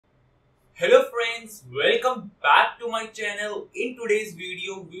Hello friends, welcome back to my channel. In today's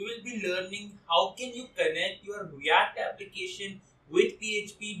video, we will be learning how can you connect your React application with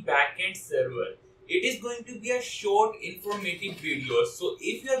PHP Backend Server. It is going to be a short informative video. So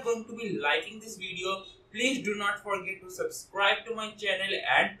if you are going to be liking this video, please do not forget to subscribe to my channel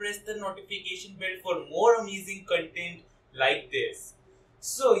and press the notification bell for more amazing content like this.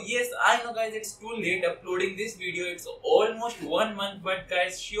 So yes, I know guys, it's too late uploading this video. It's almost 1 month, but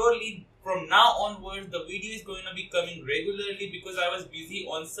guys, surely from now onwards the video is going to be coming regularly because I was busy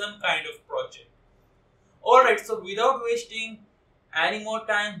on some kind of project. Alright, so without wasting any more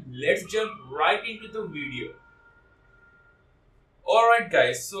time, let's jump right into the video. Alright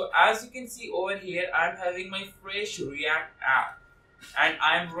guys, so as you can see over here, I'm having my fresh React app and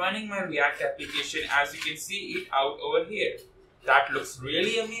I'm running my React application. As you can see it out over here. That looks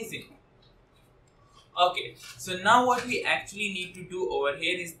really amazing. Okay, so now what we actually need to do over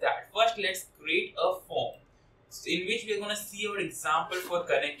here is that first let's create a form in which we are going to see our example for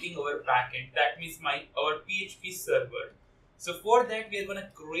connecting our backend. That means our PHP server. So for that we are going to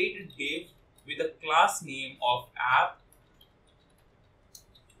create a div with a class name of app.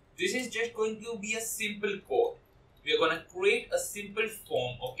 This is just going to be a simple code. We are going to create a simple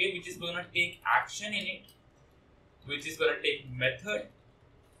form, okay, which is going to take action in it, which is going to take method.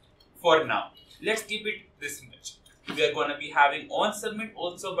 For now, let's keep it this much. We are going to be having on submit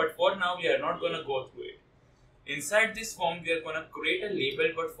also, but for now we are not going to go through it. Inside this form we are going to create a label,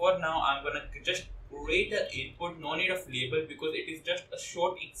 but for now I'm going to just create an input. No need of label because it is just a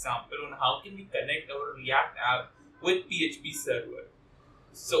short example on how can we connect our React app with PHP server.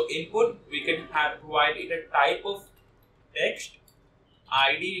 So input, we can provide it a type of text.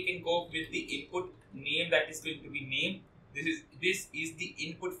 ID, we can go with the input name, that is going to be name. This is the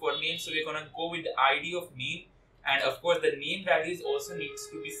input for name, so we're gonna go with the ID of name, and of course the name values also needs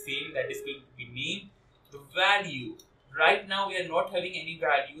to be same, that is going to be name. The value, right now we are not having any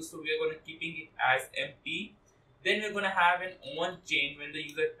value, so we are gonna keeping it as empty. Then we're gonna have an on change. When the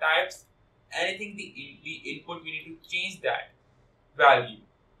user types anything the input, we need to change that value.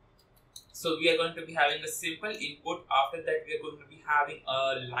 So we are going to be having a simple input. After that we are going to be having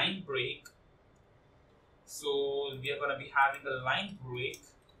a line break. So we are going to be having a line break,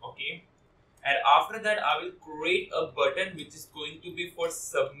 okay, and after that I will create a button which is going to be for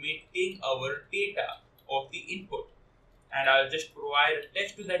submitting our data of the input, and I'll just provide a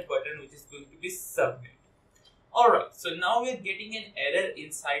text to that button which is going to be submit. Alright, so now we are getting an error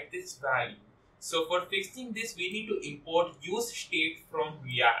inside this value. So for fixing this we need to import use state from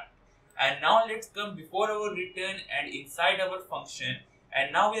React, and now let's come before our return and inside our function.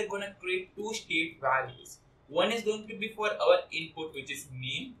 And now we are going to create two state values. One is going to be for our input, which is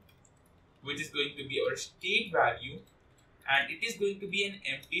name, which is going to be our state value, and it is going to be an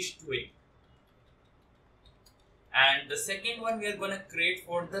empty string. And the second one we are going to create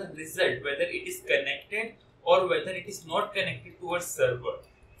for the result, whether it is connected or whether it is not connected to our server.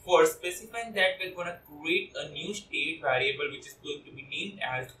 For specifying that, we are going to create a new state variable which is going to be named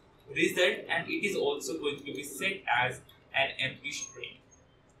as result, and it is also going to be set as an empty string.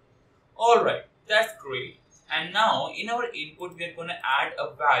 Alright, that's great. And now in our input we are going to add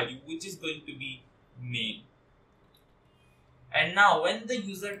a value which is going to be name. And now when the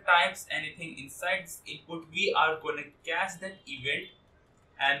user types anything inside this input, we are going to catch that event,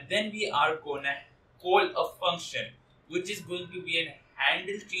 and then we are going to call a function which is going to be an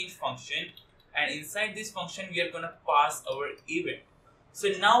handle change function, and inside this function we are going to pass our event. So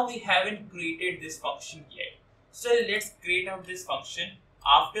now we haven't created this function yet. So let's create out this function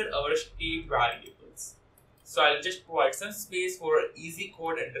after our state variables. So I'll just provide some space for easy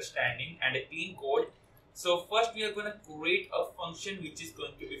code understanding and a clean code. So first we are going to create a function which is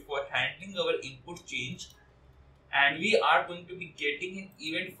going to be for handling our input change, and we are going to be getting an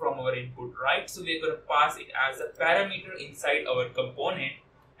event from our input, right? So we are going to pass it as a parameter inside our component,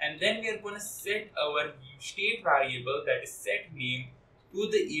 and then we are going to set our state variable, that is set name, to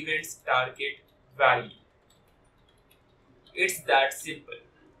the event's target value. It's that simple.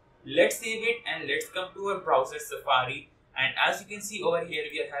 Let's save it and let's come to our browser Safari, and as you can see over here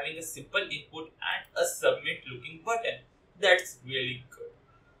we are having a simple input and a submit looking button. That's really good.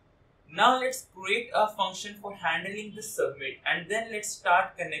 Now let's create a function for handling the submit, and then let's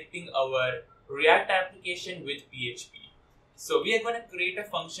start connecting our React application with PHP. So we are going to create a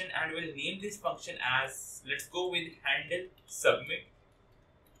function and we'll name this function as, let's go with handle submit.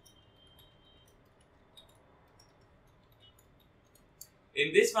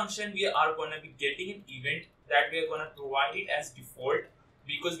 In this function, we are going to be getting an event that we are going to provide it as default,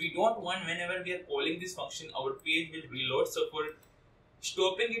 because we don't want whenever we are calling this function, our page will reload. So for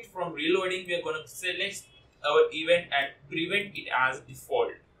stopping it from reloading, we are going to select our event and prevent it as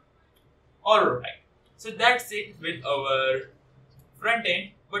default. Alright, so that's it with our front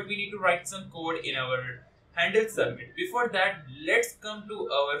end, but we need to write some code in our handle submit. Before that, let's come to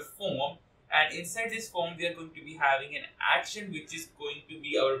our form, and inside this form we are going to be having an action which is going to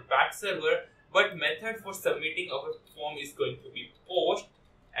be our back server, but method for submitting our form is going to be post.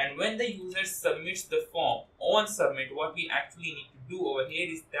 And when the user submits the form on submit, what we actually need to do over here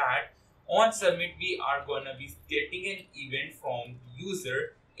is that on submit we are gonna be getting an event from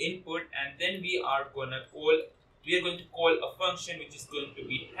user input, and then we are going to call a function which is going to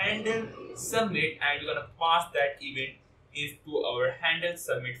be handle submit, and we're going to pass that event into our handle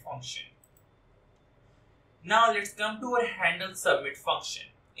submit function. Now let's come to our handle submit function.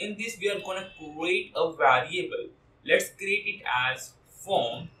 In this we are going to create a variable. Let's create it as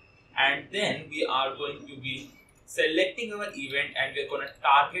form, and then we are going to be selecting our event and we are going to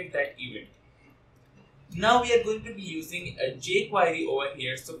target that event. Now we are going to be using a jQuery over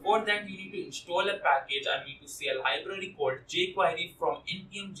here. So for that you need to install a package, and we need to see a library called jQuery from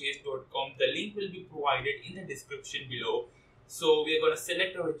npmjs.com. The link will be provided in the description below. So we are going to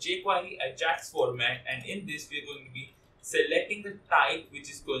select our jQuery Ajax format, and in this we are going to be selecting the type which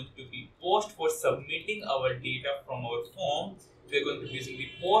is going to be post for submitting our data from our form. We are going to be using the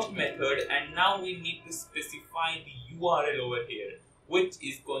post method, and now we need to specify the URL over here, which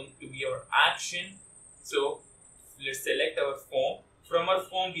is going to be our action. So let's select our form. From our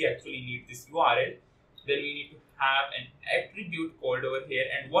form we actually need this URL. Then we need to have an attribute called over here,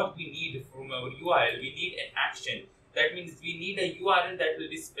 and what we need from our URL, we need an action. That means we need a URL that will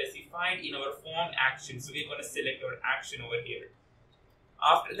be specified in our form action. So we're going to select our action over here.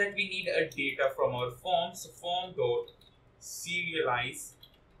 After that we need a data from our form. So form.serialize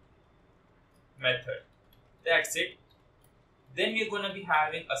method. That's it. Then we're going to be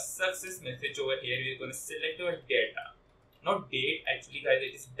having a success message over here. We're going to select our data, not date actually guys,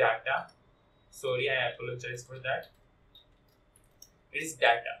 it is data. Sorry, I apologize for that. It is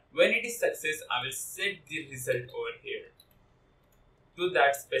data. When it is success, I will set the result over here to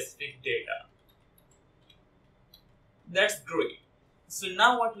that specific data. That's great. So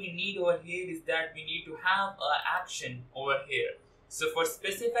now what we need over here is that we need to have an action over here. So for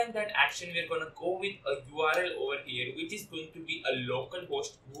specifying that action, we are going to go with a URL over here, which is going to be a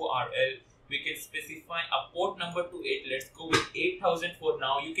localhost URL. We can specify a port number to it. Let's go with 8000 for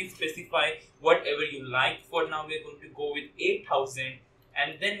now. You can specify whatever you like. For now, we are going to go with 8000,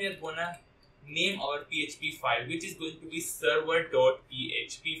 and then we are going to name our PHP file, which is going to be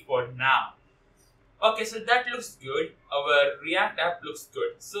server.php for now. Okay, so that looks good. Our React app looks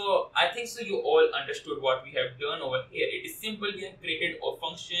good. So I think so you all understood what we have done over here. It is simple. We have created a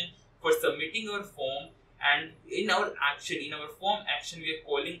function for submitting our form, and in our action, in our form action, we are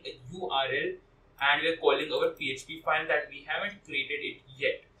calling a URL, and we are calling our PHP file that we haven't created it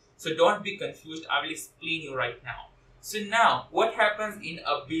yet. So don't be confused. I will explain you right now. So now what happens in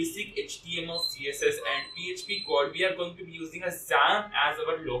a basic HTML, CSS and PHP code, we are going to be using a XAMPP as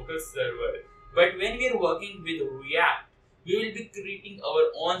our local server. But when we are working with React, we will be creating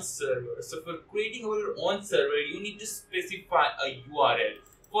our own server. So for creating our own server, you need to specify a URL.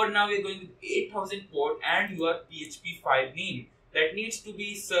 For now, we are going with 8000 port and your PHP file name. That needs to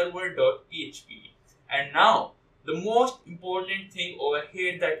be server.php. And now, the most important thing over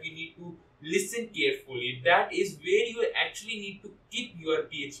here that we need to listen carefully, that is where you actually need to keep your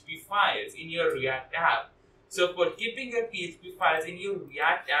PHP files in your React app. So for keeping your PHP files in your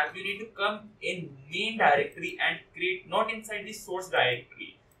React app, you need to come in main directory and create, not inside the source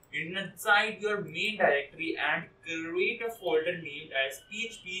directory, inside your main directory, and create a folder named as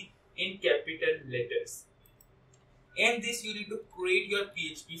PHP in capital letters. In this, you need to create your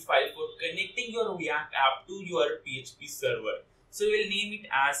PHP file for connecting your React app to your PHP server. So we'll name it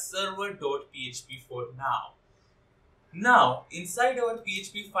as server.php for now. Now, inside our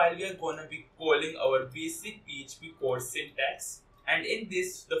PHP file, we are going to be calling our basic PHP code syntax. And in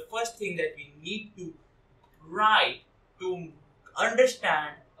this, the first thing that we need to write to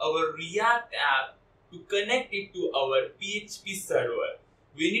understand our React app, to connect it to our PHP server,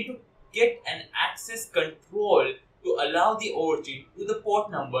 we need to get an access control to allow the origin to the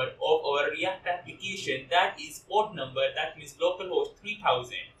port number of our React application, that is port number, that means localhost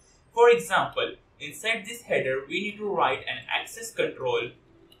 3000. For example, inside this header, we need to write an access control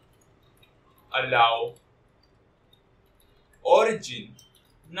allow origin.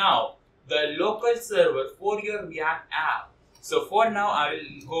 Now, the local server for your React app. So for now, I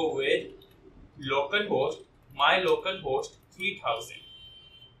will go with localhost, my localhost 3000.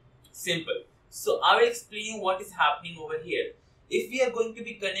 Simple. So I will explain what is happening over here. if we are going to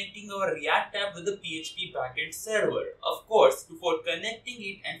be connecting our React app with the PHP Backend Server. Of course, for connecting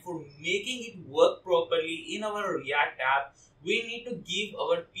it and for making it work properly in our React app, we need to give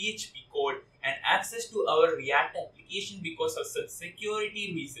our PHP code and access to our React application because of some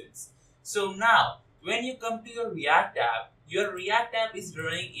security reasons. So now, when you come to your React app is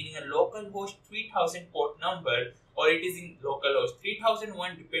running in a localhost 3000 port number, or it is in localhost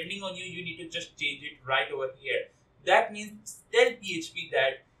 3001, depending on you, you need to just change it right over here. That means tell PHP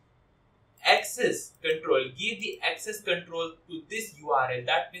that give the access control to this URL.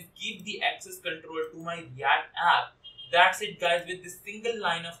 That means give the access control to my React app. That's it guys, with this single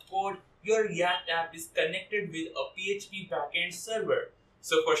line of code, your React app is connected with a PHP Backend Server.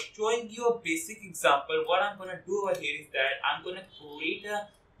 So for showing you a basic example, what I'm going to do over here is that I'm going to create a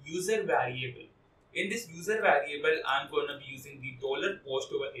user variable. In this user variable, I'm going to be using the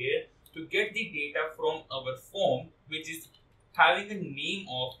 $post over here to get the data from our form, which is having a name,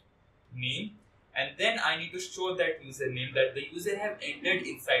 and then I need to show that username that the user have entered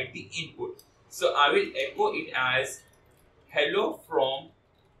inside the input. So I will echo it as hello from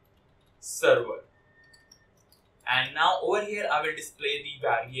server. And now over here I will display the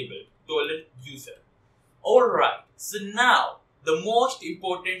variable $user. Alright, so now the most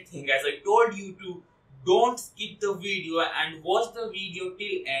important thing, as I told you to, don't skip the video and watch the video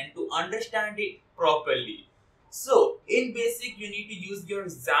till end to understand it properly. So in basic, you need to use your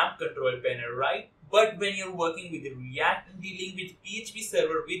XAMPP control panel, right? But when you're working with React and dealing with PHP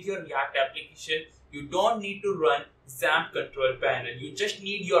Server with your React application, you don't need to run XAMPP control panel. You just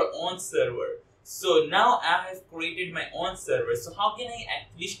need your own server. So now I have created my own server. So how can I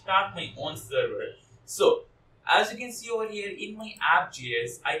actually start my own server? So as you can see over here in my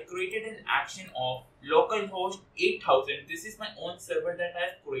app.js, I created an action of localhost 8000. This is my own server that I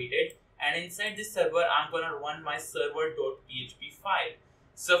have created, and inside this server I'm gonna run my server.php file.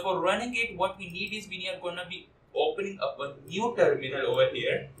 So for running it, what we need is we are gonna be opening up a new terminal over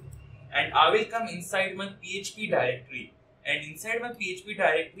here, and I will come inside my PHP directory. And inside my PHP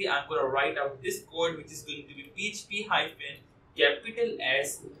directory, I'm gonna write out this code, which is going to be PHP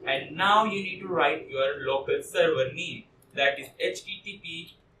 -S, and now you need to write your local server name, that is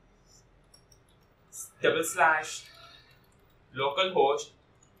http /localhost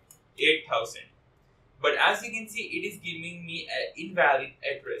 8000. But as you can see, it is giving me an invalid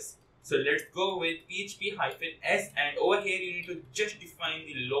address. So let's go with PHP-S, and over here you need to just define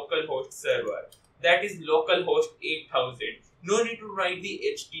the localhost server, that is localhost 8000. No need to write the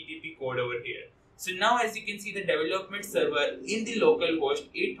HTTP code over here. So now as you can see, the development server in the localhost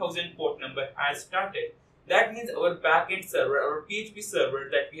 8000 port number has started. That means our backend server, our PHP server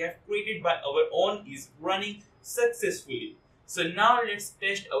that we have created by our own, is running successfully. So now let's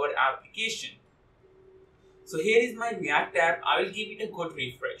test our application. So here is my React app. I will give it a good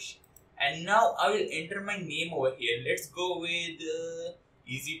refresh. And now I will enter my name over here. Let's go with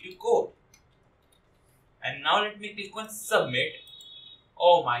easy to code. And now let me click on submit.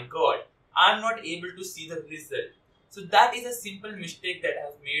 Oh my god, I'm not able to see the result. So that is a simple mistake that I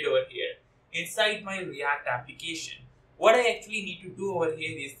have made over here inside my React application. What I actually need to do over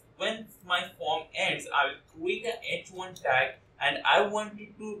here is, when my form ends, I will create an h1 tag, and I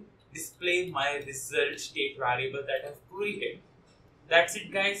wanted to display my result state variable that I have created. That's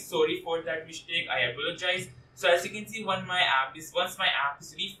it guys, sorry for that mistake, I apologize. So as you can see, once my app is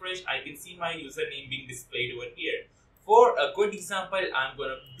refreshed, I can see my username being displayed over here. For a good example, I'm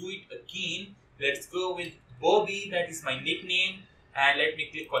gonna do it again. Let's go with Bobby, that is my nickname, and let me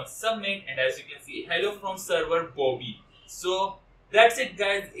click on submit, and as you can see, hello from server Bobby. So that's it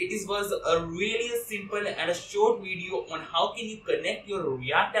guys, was a really simple and a short video on how can you connect your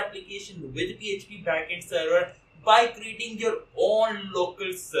React application with PHP Backend Server by creating your own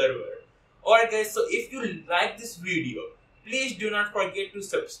local server. Alright guys, so if you like this video, please do not forget to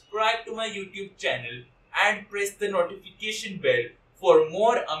subscribe to my YouTube channel and press the notification bell for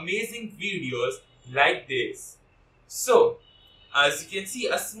more amazing videos like this. So, as you can see,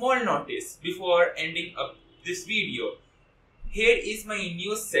 a small notice before ending up this video. Here is my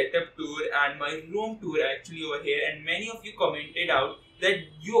new setup tour and my room tour actually over here, and many of you commented out that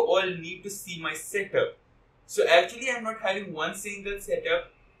you all need to see my setup. So actually I'm not having one single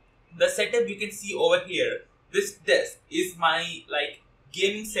setup. The setup you can see over here. This desk is my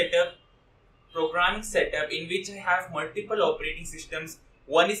gaming setup, programming setup, in which I have multiple operating systems.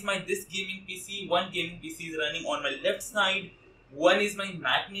 One is my this gaming PC, one gaming PC is running on my left side, one is my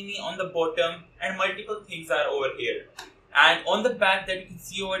Mac Mini on the bottom, and multiple things are over here. And on the back that you can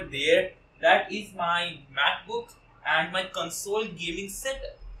see over there, that is my MacBook and my console gaming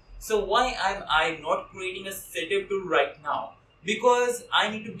setup. So why am I not creating a setup tool right now? because I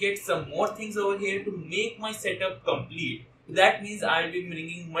need to get some more things over here to make my setup complete. That means I'll be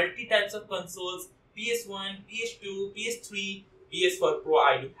bringing multi types of consoles: PS1, PS2, PS3, PS4 Pro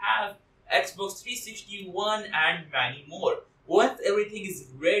I do have, Xbox 361 and many more. Once everything is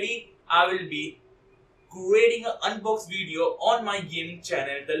ready, I will be creating an unbox video on my gaming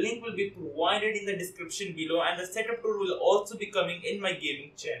channel. The link will be provided in the description below, and the setup tour will also be coming in my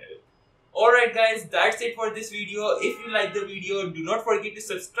gaming channel. Alright guys, that's it for this video. If you like the video, do not forget to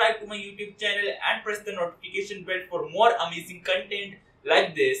subscribe to my YouTube channel and press the notification bell for more amazing content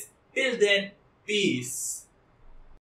like this. Till then, peace.